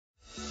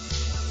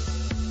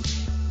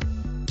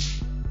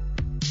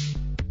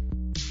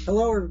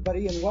Hello,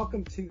 everybody, and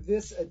welcome to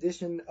this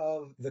edition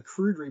of the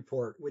Crude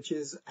Report, which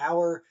is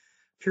our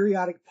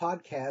periodic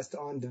podcast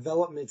on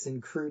developments in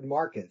crude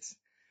markets.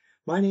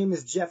 My name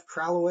is Jeff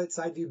Kralowetz.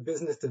 I do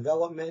business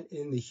development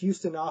in the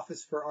Houston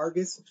office for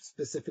Argus,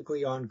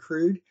 specifically on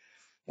crude.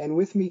 And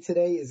with me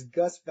today is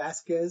Gus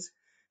Vasquez,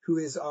 who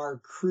is our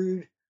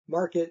crude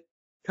market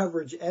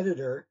coverage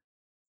editor.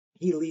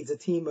 He leads a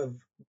team of,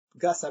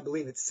 Gus, I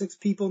believe it's 6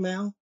 people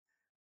now.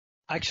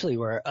 Actually,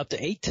 we're up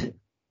to 8.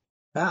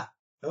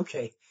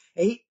 Okay.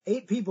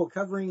 Eight people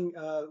covering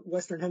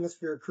Western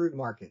Hemisphere crude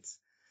markets.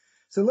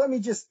 So let me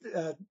just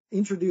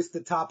introduce the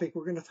topic.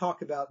 We're going to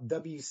talk about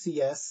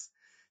WCS,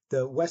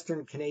 the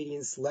Western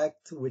Canadian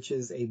Select, which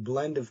is a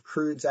blend of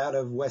crudes out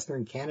of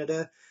Western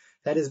Canada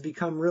that has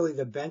become really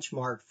the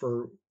benchmark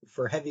for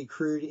heavy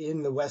crude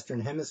in the Western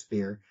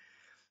Hemisphere.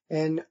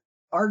 And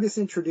Argus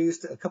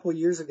introduced a couple of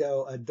years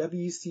ago a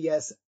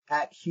WCS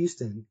at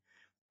Houston,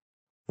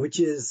 which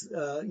is,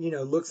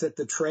 looks at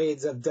the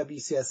trades of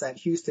WCS at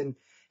Houston.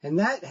 And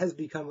that has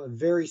become a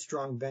very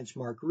strong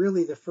benchmark,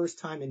 really the first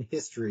time in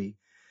history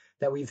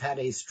that we've had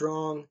a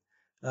strong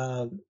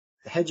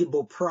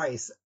hedgeable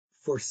price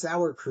for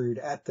sour crude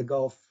at the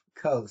Gulf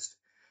Coast.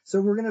 So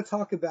we're going to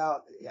talk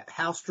about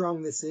how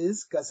strong this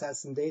is. Gus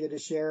has some data to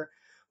share.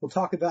 We'll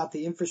talk about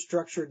the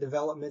infrastructure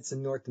developments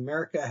in North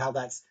America, how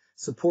that's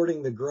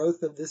supporting the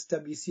growth of this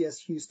WCS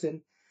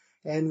Houston.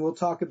 And we'll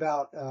talk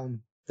about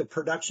the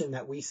production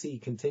that we see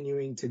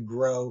continuing to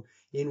grow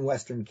in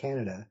Western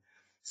Canada.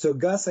 So,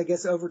 Gus, I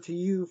guess over to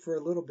you for a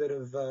little bit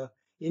of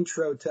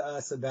intro to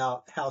us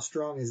about how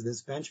strong is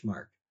this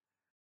benchmark.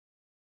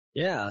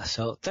 Yeah,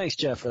 so thanks,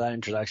 Jeff, for that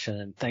introduction,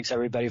 and thanks,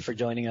 everybody, for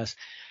joining us.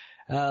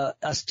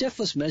 As Jeff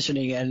was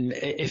mentioning, and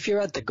if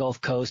you're at the Gulf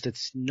Coast,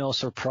 it's no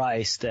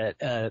surprise that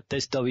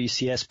this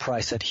WCS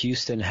price at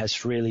Houston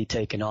has really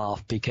taken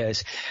off,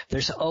 because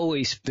there's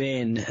always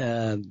been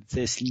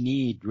this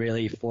need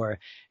really for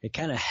a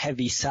kind of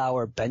heavy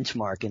sour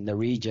benchmark in the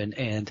region.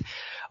 And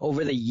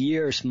over the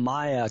years,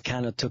 Maya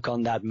kind of took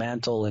on that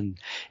mantle, and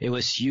it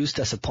was used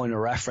as a point of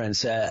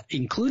reference,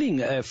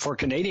 including for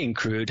Canadian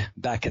crude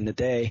back in the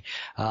day,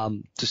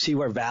 to see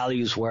where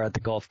values were at the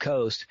Gulf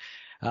Coast.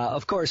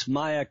 Of course,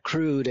 Maya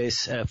crude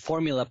is a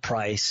formula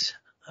price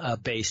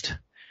based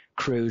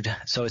crude,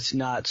 so it's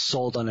not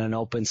sold on an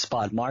open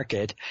spot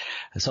market.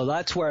 So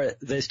that's where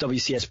this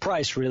WCS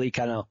price really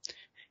kind of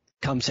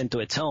comes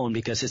into its own,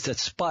 because it's a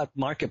spot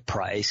market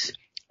price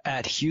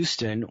at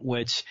Houston,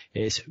 which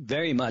is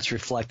very much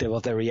reflective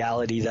of the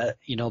reality that,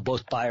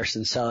 both buyers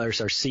and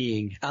sellers are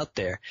seeing out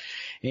there.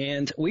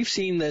 And we've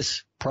seen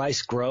this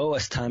price grow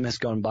as time has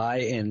gone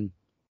by.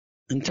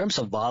 In terms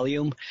of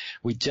volume,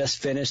 we just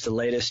finished the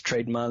latest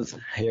trade month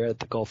here at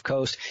the Gulf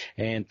Coast,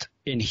 and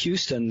in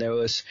Houston there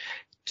was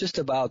just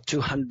over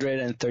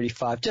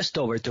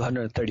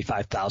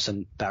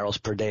 235,000 barrels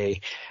per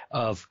day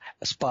of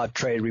spot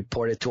trade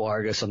reported to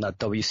Argus on that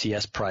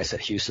WCS price at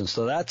Houston.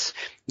 So that's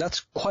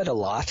quite a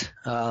lot.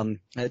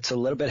 It's a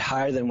little bit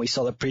higher than we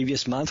saw the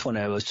previous month when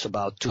it was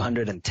about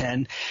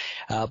 210.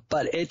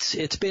 But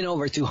it's been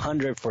over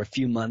 200 for a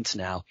few months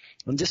now.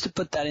 And just to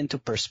put that into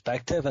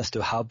perspective as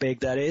to how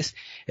big that is,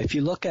 if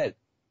you look at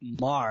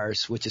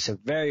Mars, which is a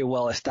very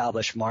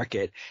well-established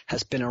market,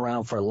 has been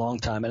around for a long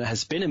time, and it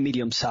has been a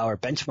medium sour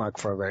benchmark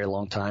for a very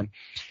long time.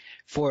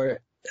 For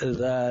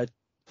the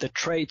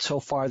trade so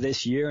far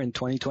this year in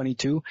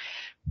 2022,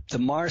 the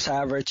Mars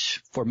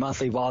average for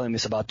monthly volume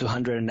is about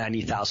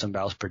 290,000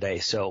 barrels per day.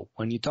 So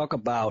when you talk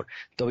about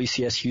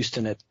WCS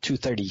Houston at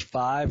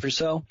 235 or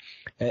so,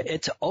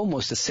 it's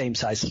almost the same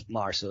size as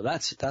Mars. So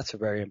that's a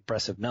very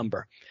impressive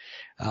number.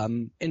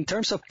 In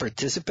terms of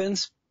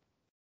participants,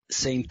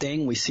 same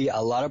thing. We see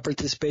a lot of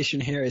participation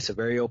here. It's a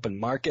very open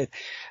market.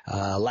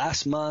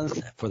 Last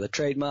month, for the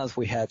trade month,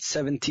 we had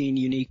 17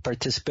 unique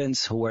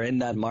participants who were in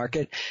that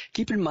market.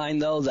 Keep in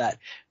mind, though, that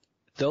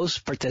those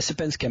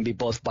participants can be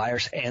both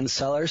buyers and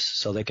sellers,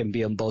 so they can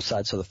be on both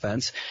sides of the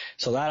fence.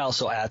 So that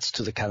also adds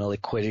to the kind of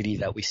liquidity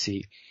that we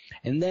see.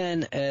 And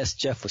then, as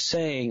Jeff was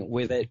saying,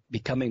 with it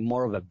becoming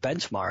more of a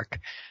benchmark,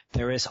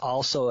 there is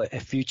also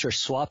a future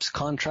swaps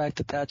contract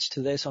attached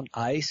to this on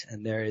ICE,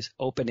 and there is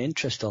open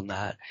interest on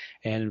that.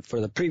 And for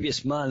the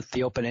previous month,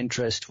 the open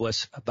interest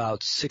was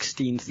about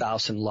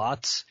 16,000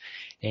 lots,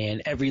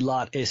 and every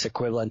lot is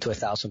equivalent to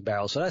 1,000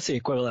 barrels. So that's the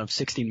equivalent of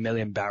 16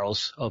 million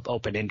barrels of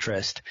open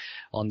interest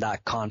on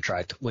that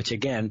contract, which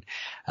again,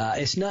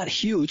 is not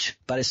huge,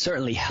 but it's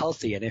certainly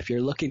healthy. And if you're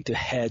looking to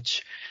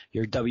hedge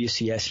your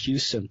WCS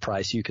Houston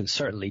price, you can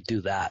certainly do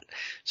that.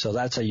 So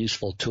that's a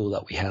useful tool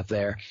that we have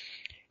there.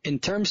 In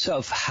terms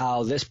of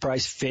how this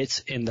price fits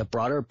in the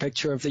broader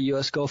picture of the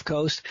U.S. Gulf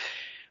Coast,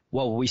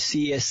 what we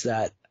see is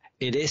that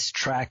it is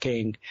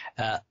tracking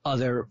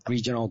other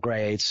regional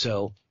grades.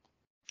 So,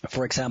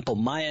 for example,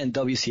 Maya and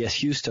WCS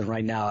Houston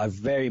right now are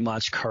very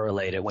much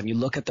correlated. When you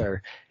look at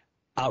their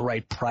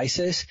outright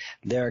prices,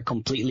 they're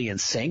completely in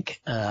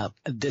sync.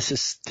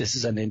 This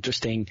is an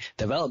interesting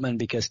development,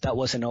 because that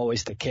wasn't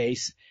always the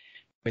case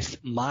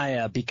with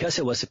Maya, because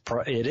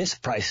it is a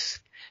price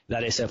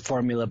that is a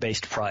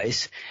formula-based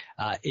price.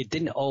 It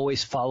didn't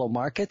always follow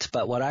markets,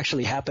 but what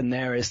actually happened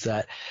there is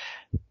that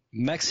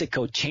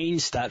Mexico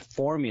changed that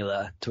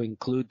formula to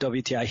include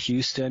WTI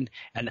Houston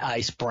and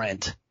ICE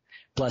Brent,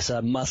 plus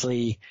a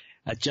monthly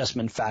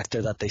adjustment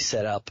factor that they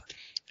set up.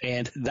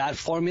 And that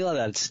formula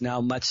that's now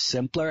much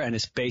simpler and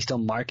is based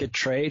on market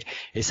trade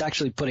is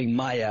actually putting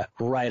Maya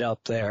right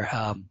up there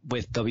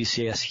with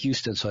WCS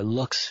Houston. So it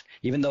looks,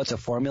 even though it's a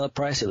formula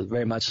price, it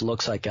very much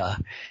looks like a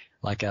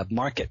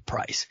market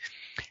price.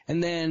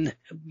 And then,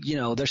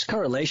 there's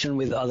correlation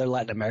with other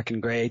Latin American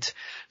grades.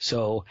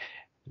 So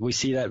we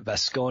see that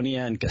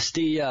Vasconia and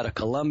Castilla out of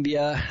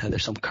Colombia, and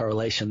there's some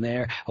correlation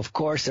there. Of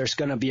course, there's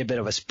going to be a bit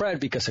of a spread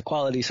because the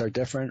qualities are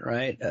different,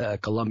 right?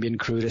 Colombian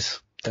crude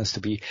tends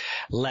to be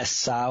less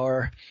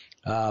sour,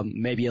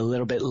 maybe a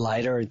little bit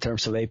lighter in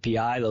terms of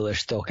API, though they're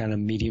still kind of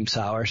medium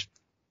sours.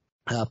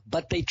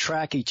 But they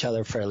track each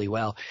other fairly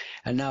well.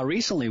 And now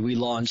recently we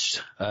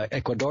launched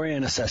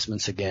Ecuadorian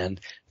assessments again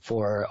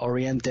for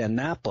Oriente and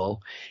Napo,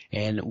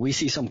 and we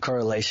see some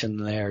correlation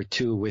there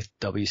too with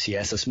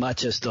WCS, as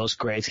much as those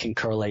grades can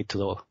correlate to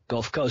the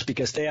Gulf Coast,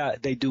 because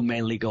they do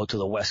mainly go to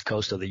the west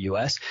coast of the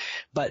U.S.,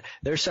 but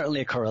there's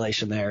certainly a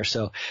correlation there.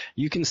 So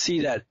you can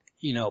see that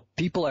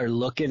people are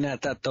looking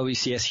at that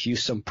WCS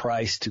Houston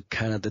price to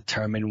kind of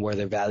determine where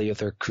the value of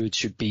their crude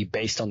should be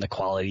based on the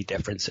quality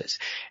differences.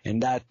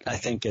 And that, I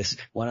think, is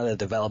one of the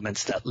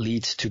developments that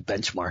leads to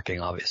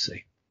benchmarking,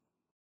 obviously.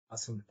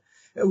 Awesome.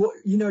 Well,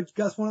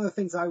 Gus, one of the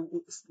things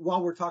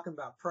while we're talking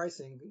about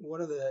pricing,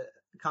 one of the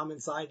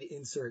comments I'd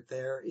insert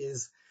there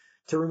is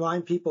to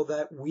remind people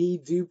that we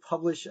do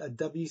publish a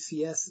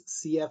WCS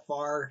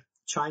CFR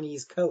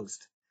Chinese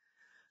Coast.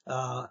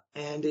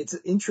 And it's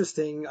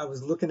interesting. I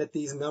was looking at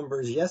these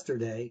numbers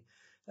yesterday.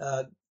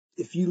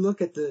 If you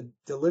look at the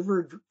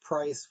delivered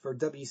price for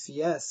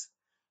WCS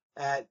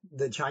at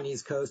the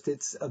Chinese coast,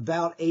 it's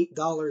about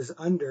 $8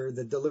 under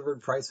the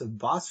delivered price of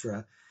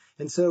Basra.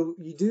 And so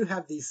you do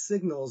have these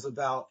signals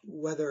about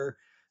whether,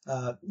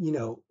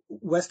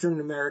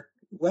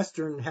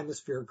 Western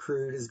Hemisphere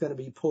crude is going to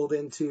be pulled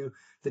into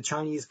the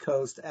Chinese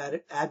coast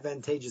at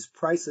advantageous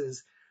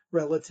prices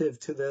relative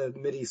to the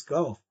Mideast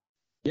Gulf.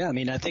 Yeah,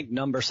 I think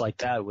numbers like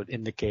that would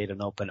indicate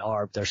an open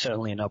ARB. There's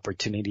certainly an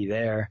opportunity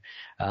there.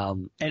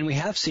 And we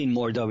have seen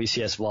more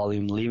WCS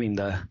volume leaving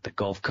the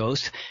Gulf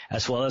Coast,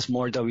 as well as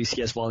more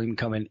WCS volume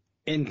coming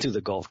into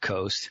the Gulf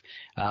Coast.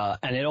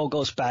 And it all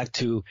goes back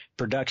to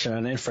production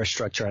and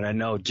infrastructure. And I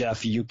know,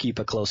 Jeff, you keep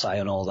a close eye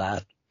on all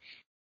that.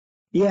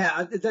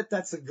 Yeah,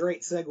 that's a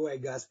great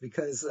segue, Gus,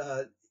 because,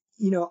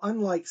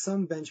 unlike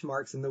some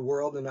benchmarks in the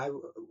world, and I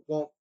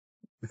won't,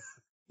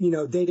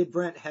 Dated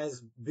Brent has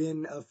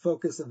been a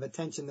focus of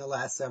attention the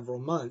last several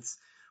months,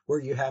 where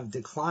you have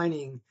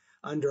declining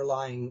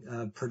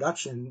underlying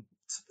production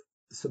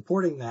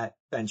supporting that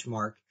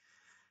benchmark.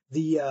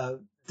 The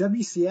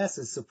WCS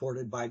is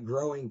supported by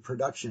growing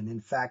production.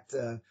 In fact,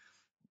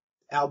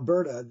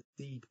 Alberta,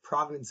 the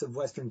province of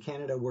Western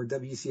Canada where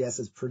WCS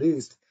is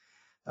produced,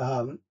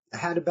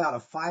 had about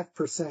a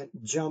 5%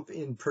 jump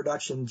in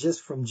production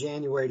just from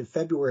January to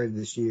February of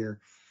this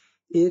year.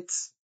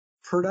 Its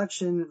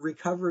production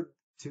recovered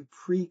to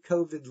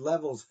pre-COVID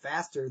levels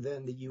faster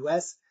than the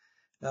U.S.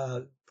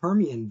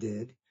 Permian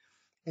did.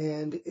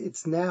 And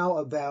it's now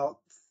about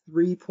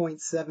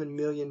 3.7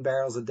 million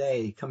barrels a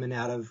day coming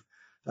out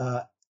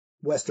of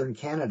Western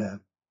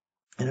Canada.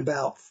 And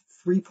about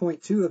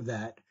 3.2 of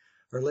that,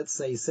 or let's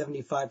say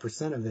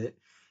 75% of it,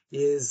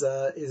 is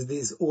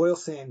these oil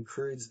sand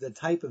crudes, the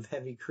type of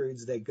heavy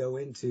crudes that go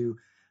into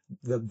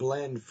the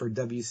blend for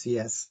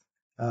WCS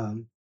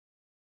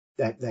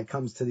that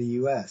comes to the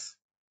U.S.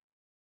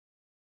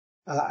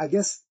 I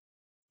guess,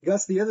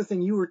 Gus, the other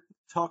thing you were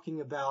talking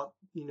about,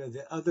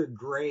 the other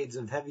grades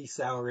of heavy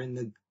sour in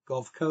the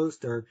Gulf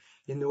Coast or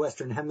in the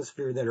Western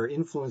Hemisphere that are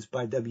influenced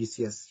by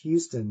WCS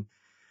Houston.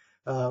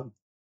 The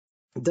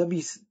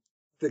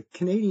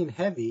Canadian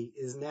heavy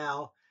is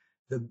now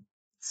the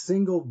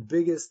single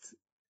biggest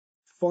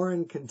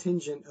foreign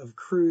contingent of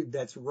crude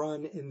that's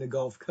run in the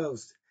Gulf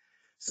Coast.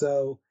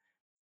 So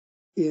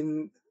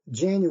in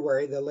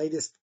January, the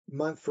latest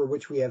month for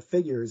which we have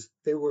figures,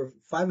 there were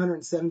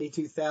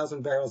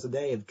 572,000 barrels a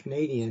day of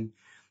Canadian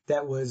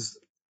that was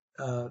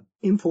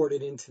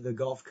imported into the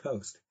Gulf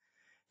Coast.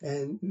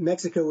 And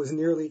Mexico was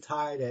nearly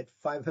tied at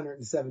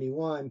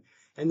 571.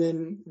 And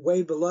then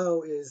way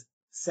below is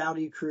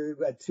Saudi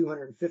crude at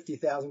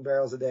 250,000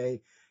 barrels a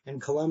day.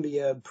 And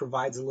Colombia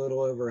provides a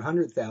little over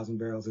 100,000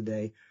 barrels a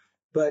day.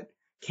 But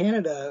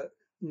Canada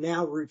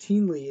now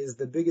routinely is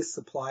the biggest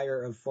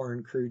supplier of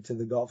foreign crude to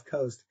the Gulf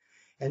Coast.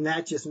 And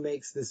that just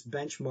makes this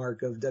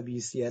benchmark of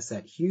WCS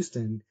at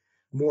Houston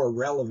more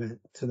relevant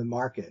to the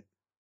market.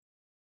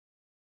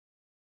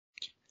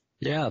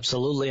 Yeah,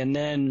 absolutely. And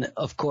then,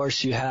 of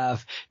course, you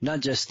have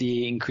not just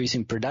the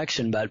increasing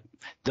production, but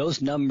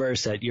those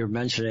numbers that you're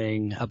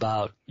mentioning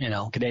about,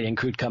 Canadian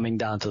crude coming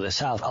down to the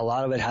south, a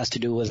lot of it has to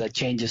do with the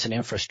changes in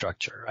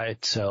infrastructure,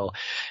 right? So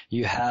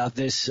you have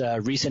this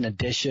recent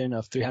addition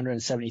of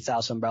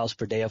 370,000 barrels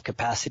per day of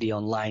capacity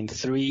on Line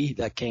 3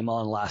 that came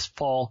on last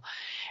fall.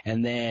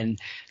 And then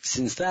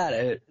since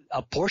that,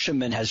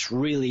 apportionment has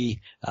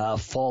really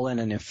fallen.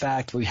 And in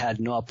fact, we had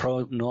no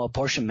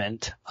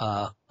apportionment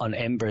on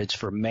Enbridge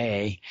for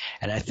May.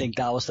 And I think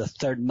that was the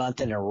third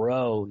month in a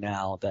row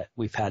now that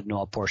we've had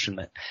no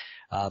apportionment.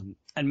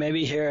 And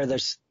maybe here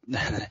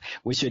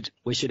we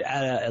should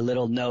add a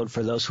little note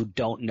for those who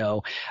don't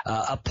know.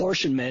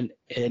 Apportionment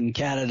in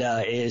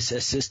Canada is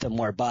a system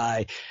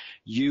whereby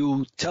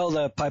you tell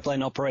the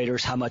pipeline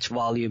operators how much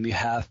volume you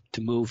have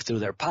to move through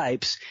their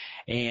pipes,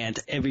 and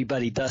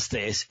everybody does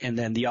this, and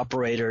then the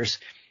operators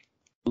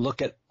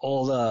look at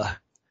all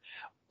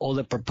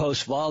the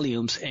proposed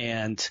volumes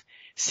and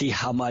see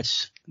how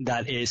much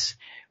that is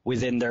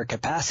within their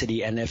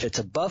capacity. And if it's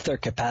above their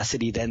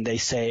capacity, then they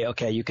say,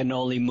 okay, you can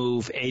only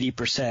move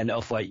 80%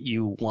 of what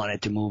you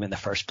wanted to move in the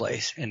first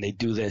place. And they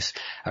do this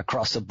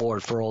across the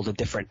board for all the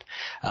different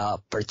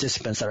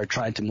participants that are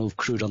trying to move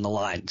crude on the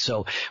line.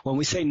 So when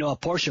we say no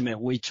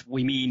apportionment,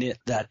 we mean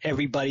that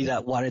everybody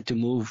that wanted to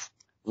move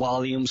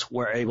volumes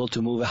were able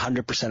to move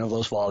 100% of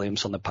those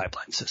volumes on the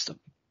pipeline system.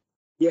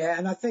 Yeah,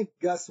 and I think,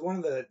 Gus, one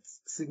of the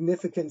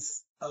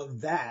significance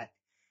of that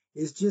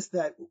is just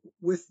that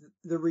with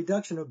the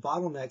reduction of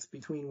bottlenecks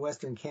between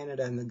Western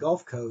Canada and the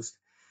Gulf Coast,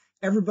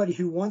 everybody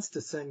who wants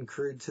to send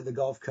crude to the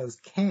Gulf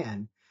Coast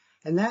can.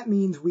 And that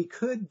means we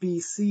could be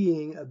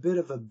seeing a bit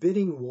of a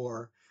bidding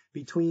war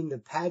between the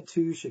PADD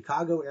 2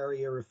 Chicago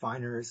area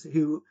refiners,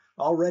 who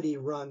already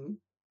run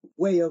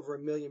way over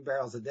 1 million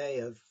barrels a day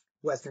of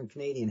Western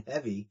Canadian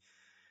heavy,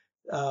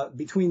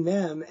 between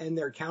them and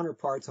their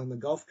counterparts on the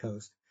Gulf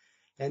Coast.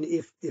 And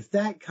if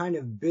that kind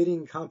of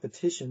bidding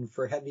competition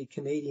for heavy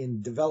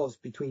Canadian develops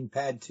between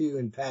PADD 2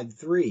 and PADD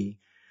 3,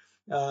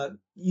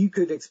 you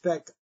could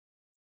expect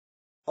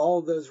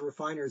all those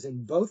refiners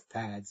in both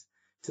pads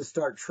to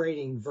start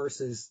trading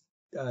versus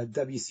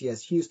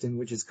WCS Houston,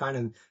 which is kind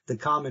of the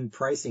common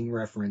pricing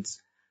reference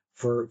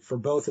for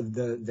both of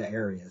the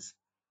areas.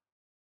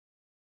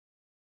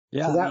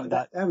 Yeah, so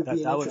that would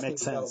be an interesting make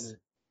sense. Development.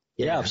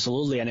 Yeah,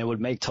 absolutely. And it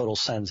would make total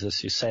sense,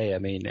 as you say. I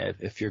mean,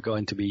 if you're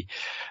going to be,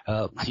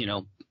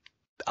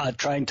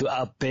 trying to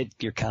outbid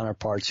your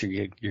counterparts,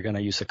 you're going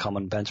to use a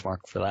common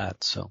benchmark for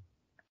that. So,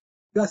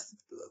 Gus,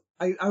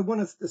 I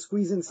want to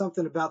squeeze in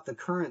something about the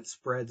current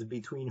spreads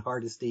between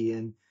Hardisty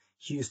and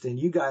Houston.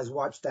 You guys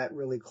watch that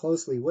really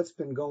closely. What's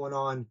been going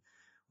on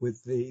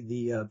with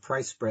the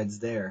price spreads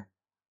there?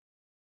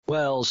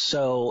 Well,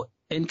 so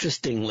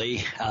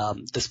interestingly,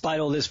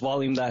 despite all this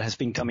volume that has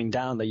been coming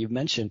down that you've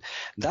mentioned,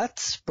 that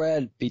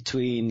spread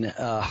between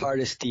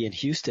Hardisty and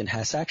Houston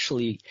has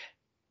actually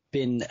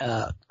been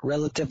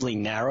relatively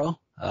narrow.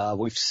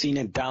 We've seen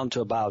it down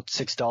to about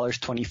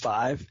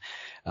 $6.25.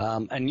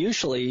 And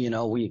usually,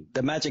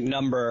 the magic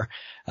number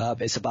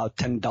is about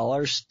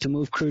 $10 to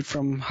move crude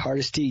from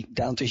Hardisty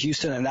down to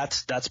Houston. And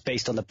that's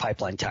based on the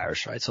pipeline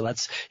tariffs, right? So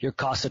that's your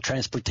cost of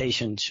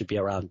transportation should be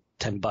around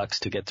 $10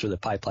 to get through the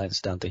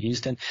pipelines down to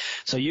Houston.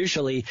 So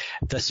usually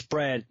the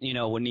spread,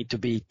 would need to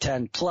be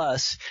 10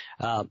 plus,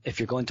 if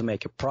you're going to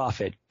make a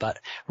profit. But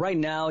right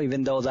now,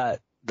 even though that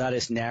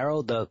is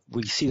narrow,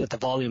 we see that the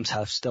volumes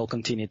have still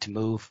continued to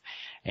move.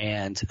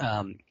 And,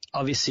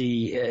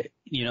 obviously,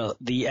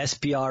 the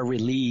SPR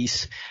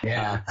release,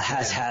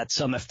 has had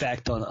some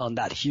effect on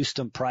that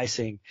Houston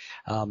pricing,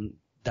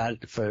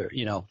 that for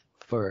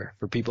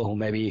people who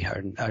maybe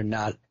are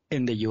not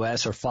in the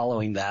U.S. or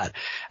following that.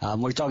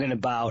 We're talking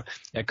about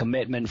a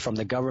commitment from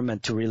the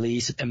government to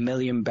release 1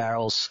 million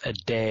barrels a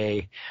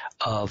day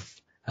of,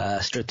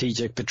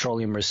 strategic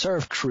petroleum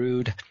reserve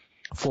crude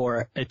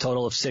for a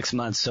total of 6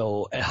 months.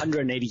 So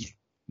 180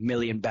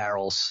 million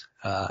barrels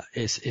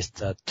is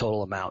the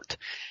total amount.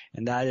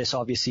 And that is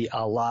obviously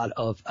a lot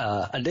of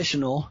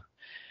additional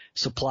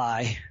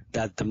supply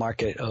that the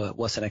market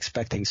wasn't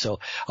expecting. So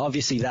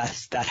obviously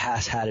that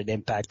has had an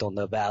impact on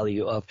the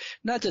value of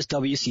not just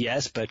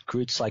WCS, but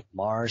crudes like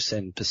Mars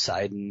and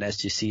Poseidon,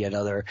 SGC, and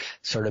other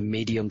sort of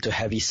medium to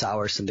heavy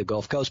sours in the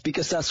Gulf Coast,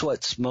 because that's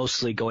what's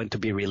mostly going to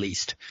be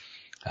released.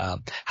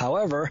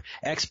 However,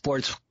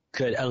 exports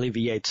could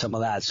alleviate some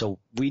of that. So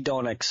we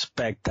don't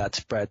expect that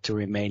spread to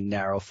remain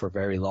narrow for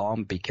very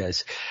long,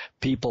 because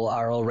people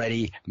are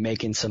already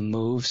making some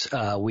moves.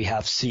 We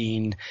have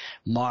seen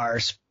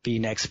Mars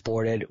being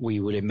exported. We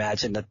would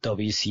imagine that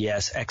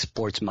WCS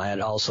exports might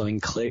also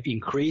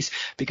increase,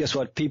 because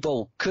what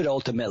people could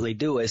ultimately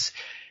do is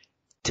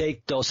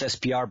take those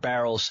SPR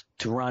barrels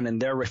to run in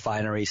their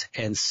refineries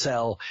and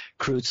sell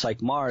crudes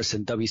like Mars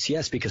and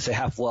WCS, because they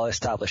have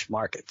well-established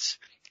markets.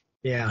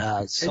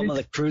 Yeah. Some of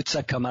the crudes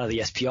that come out of the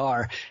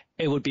SPR,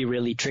 it would be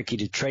really tricky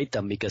to trade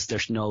them because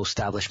there's no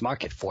established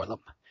market for them.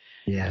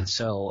 Yeah. And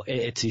so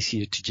it's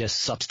easy to just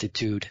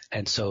substitute.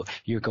 And so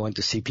you're going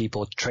to see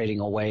people trading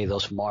away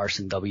those Mars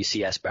and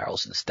WCS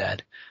barrels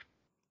instead.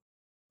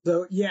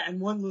 So yeah,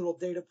 and one little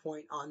data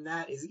point on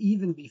that is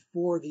even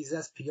before these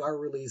SPR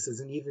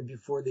releases and even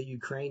before the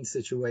Ukraine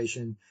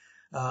situation,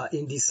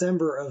 in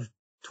December of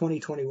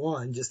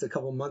 2021, just a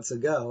couple months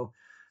ago,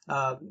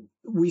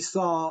 we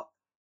saw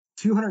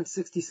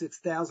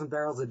 266,000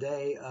 barrels a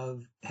day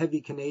of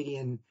heavy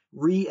Canadian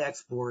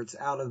re-exports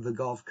out of the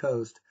Gulf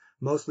Coast,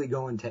 mostly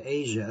going to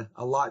Asia,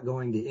 a lot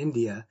going to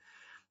India.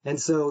 And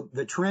so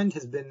the trend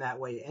has been that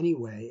way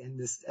anyway, and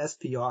this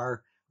SPR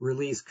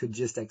release could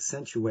just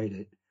accentuate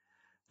it.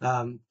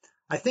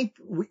 I think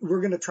we're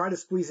going to try to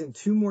squeeze in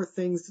two more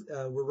things.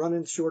 We're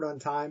running short on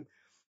time.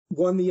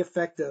 One, the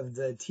effect of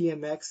the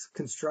TMX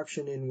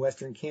construction in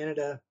Western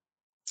Canada.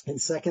 And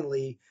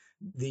secondly,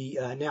 the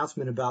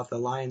announcement about the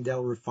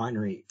Lyondell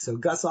refinery. So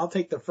Gus, I'll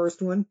take the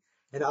first one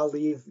and I'll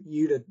leave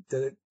you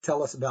to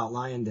tell us about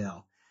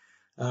Lyondell.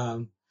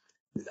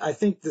 I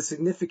think the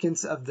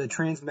significance of the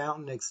Trans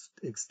Mountain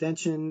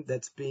extension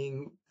that's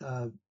being,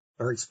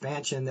 or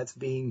expansion that's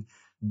being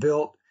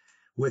built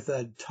with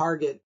a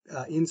target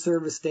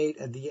in-service date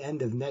at the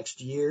end of next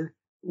year.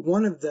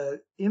 One of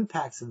the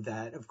impacts of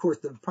that, of course,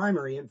 the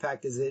primary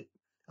impact is it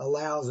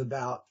allows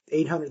about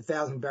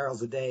 800,000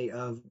 barrels a day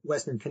of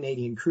Western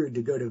Canadian crude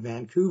to go to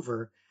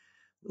Vancouver,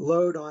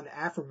 load on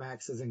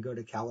Aframaxes and go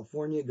to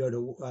California, go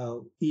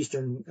to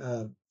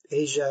Eastern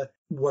Asia,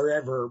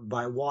 wherever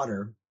by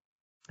water.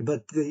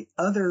 But the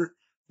other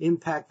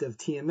impact of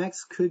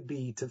TMX could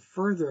be to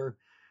further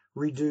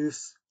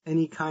reduce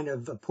any kind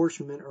of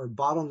apportionment or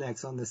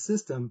bottlenecks on the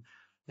system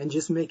and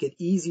just make it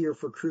easier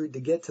for crude to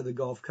get to the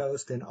Gulf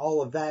Coast. And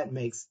all of that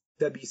makes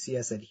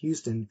WCS at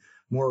Houston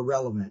more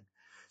relevant.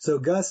 So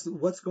Gus,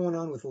 what's going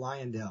on with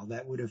Lyondell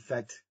that would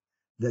affect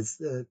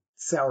the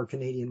sour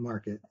Canadian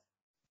market?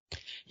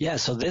 Yeah,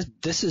 so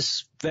this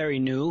is very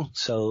new.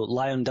 So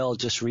Lyondell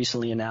just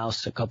recently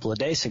announced a couple of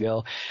days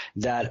ago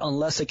that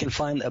unless they can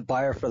find a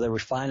buyer for the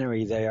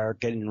refinery, they are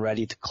getting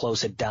ready to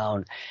close it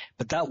down.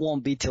 But that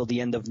won't be till the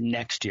end of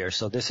next year.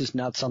 So this is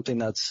not something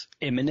that's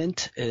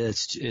imminent.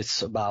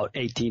 It's about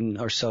 18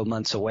 or so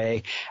months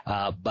away,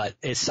 but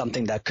it's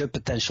something that could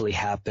potentially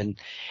happen.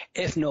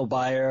 If no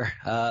buyer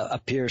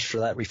appears for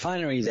that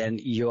refinery, then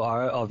you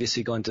are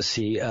obviously going to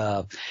see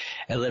a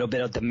little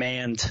bit of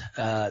demand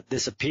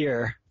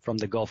disappear from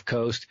the Gulf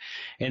Coast.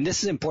 And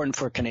this is important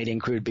for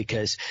Canadian crude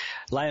because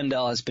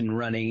Lyondell has been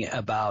running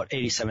about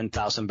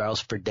 87,000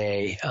 barrels per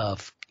day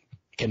of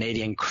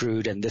Canadian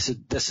crude. And this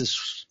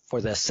is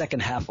for the second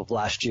half of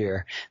last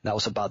year. That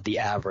was about the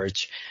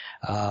average.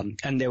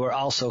 And they were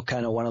also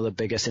kind of one of the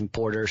biggest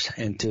importers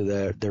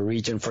into the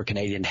region for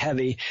Canadian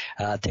heavy,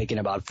 taking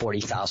about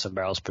 40,000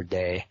 barrels per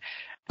day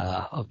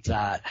of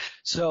that.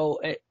 So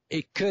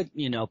it could,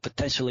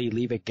 potentially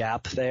leave a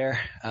gap there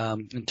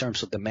in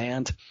terms of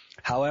demand.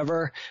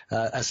 However,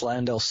 as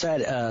Lyondell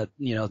said,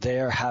 they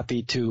are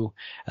happy to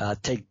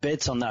take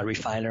bids on that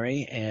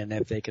refinery, and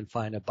if they can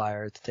find a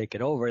buyer to take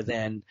it over,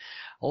 then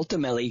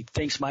ultimately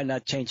things might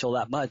not change all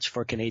that much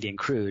for Canadian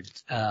crude.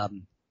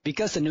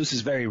 Because the news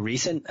is very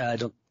recent, I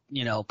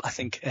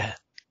think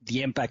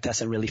the impact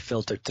hasn't really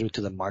filtered through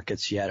to the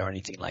markets yet or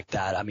anything like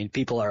that. I mean,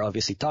 people are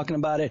obviously talking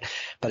about it,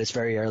 but it's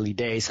very early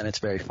days and it's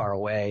very far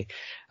away.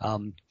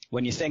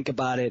 When you think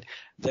about it,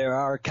 there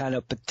are kind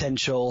of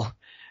potential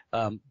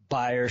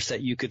buyers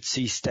that you could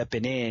see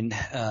stepping in,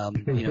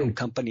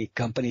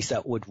 companies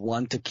that would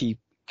want to keep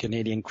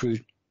Canadian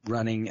crude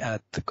running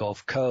at the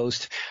Gulf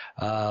Coast.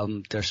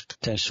 There's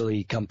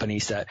potentially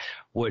companies that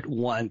would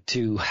want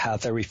to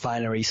have the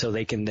refinery so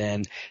they can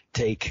then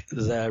take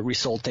the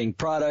resulting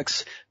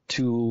products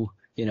to,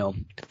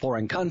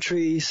 foreign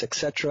countries,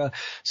 etc.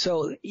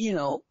 So,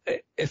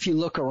 if you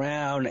look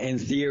around, in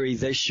theory,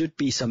 there should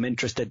be some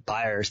interested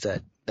buyers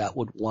that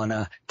would want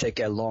to take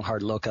a long,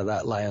 hard look at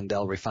that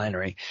Lyondell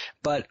refinery.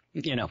 But,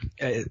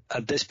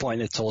 at this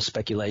point, it's all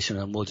speculation,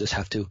 and we'll just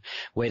have to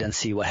wait and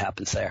see what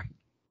happens there.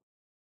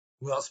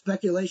 Well,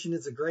 speculation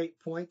is a great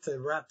point to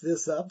wrap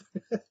this up.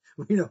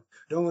 We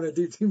don't want to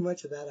do too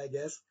much of that, I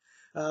guess.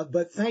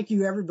 But thank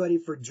you, everybody,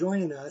 for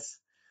joining us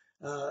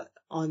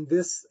on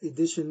this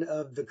edition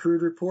of the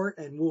Crude Report,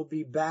 and we'll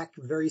be back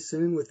very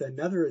soon with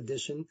another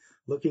edition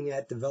looking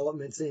at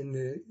developments in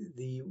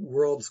the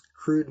world's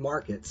crude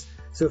markets.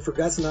 So for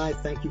Gus and I,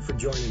 thank you for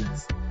joining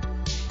us.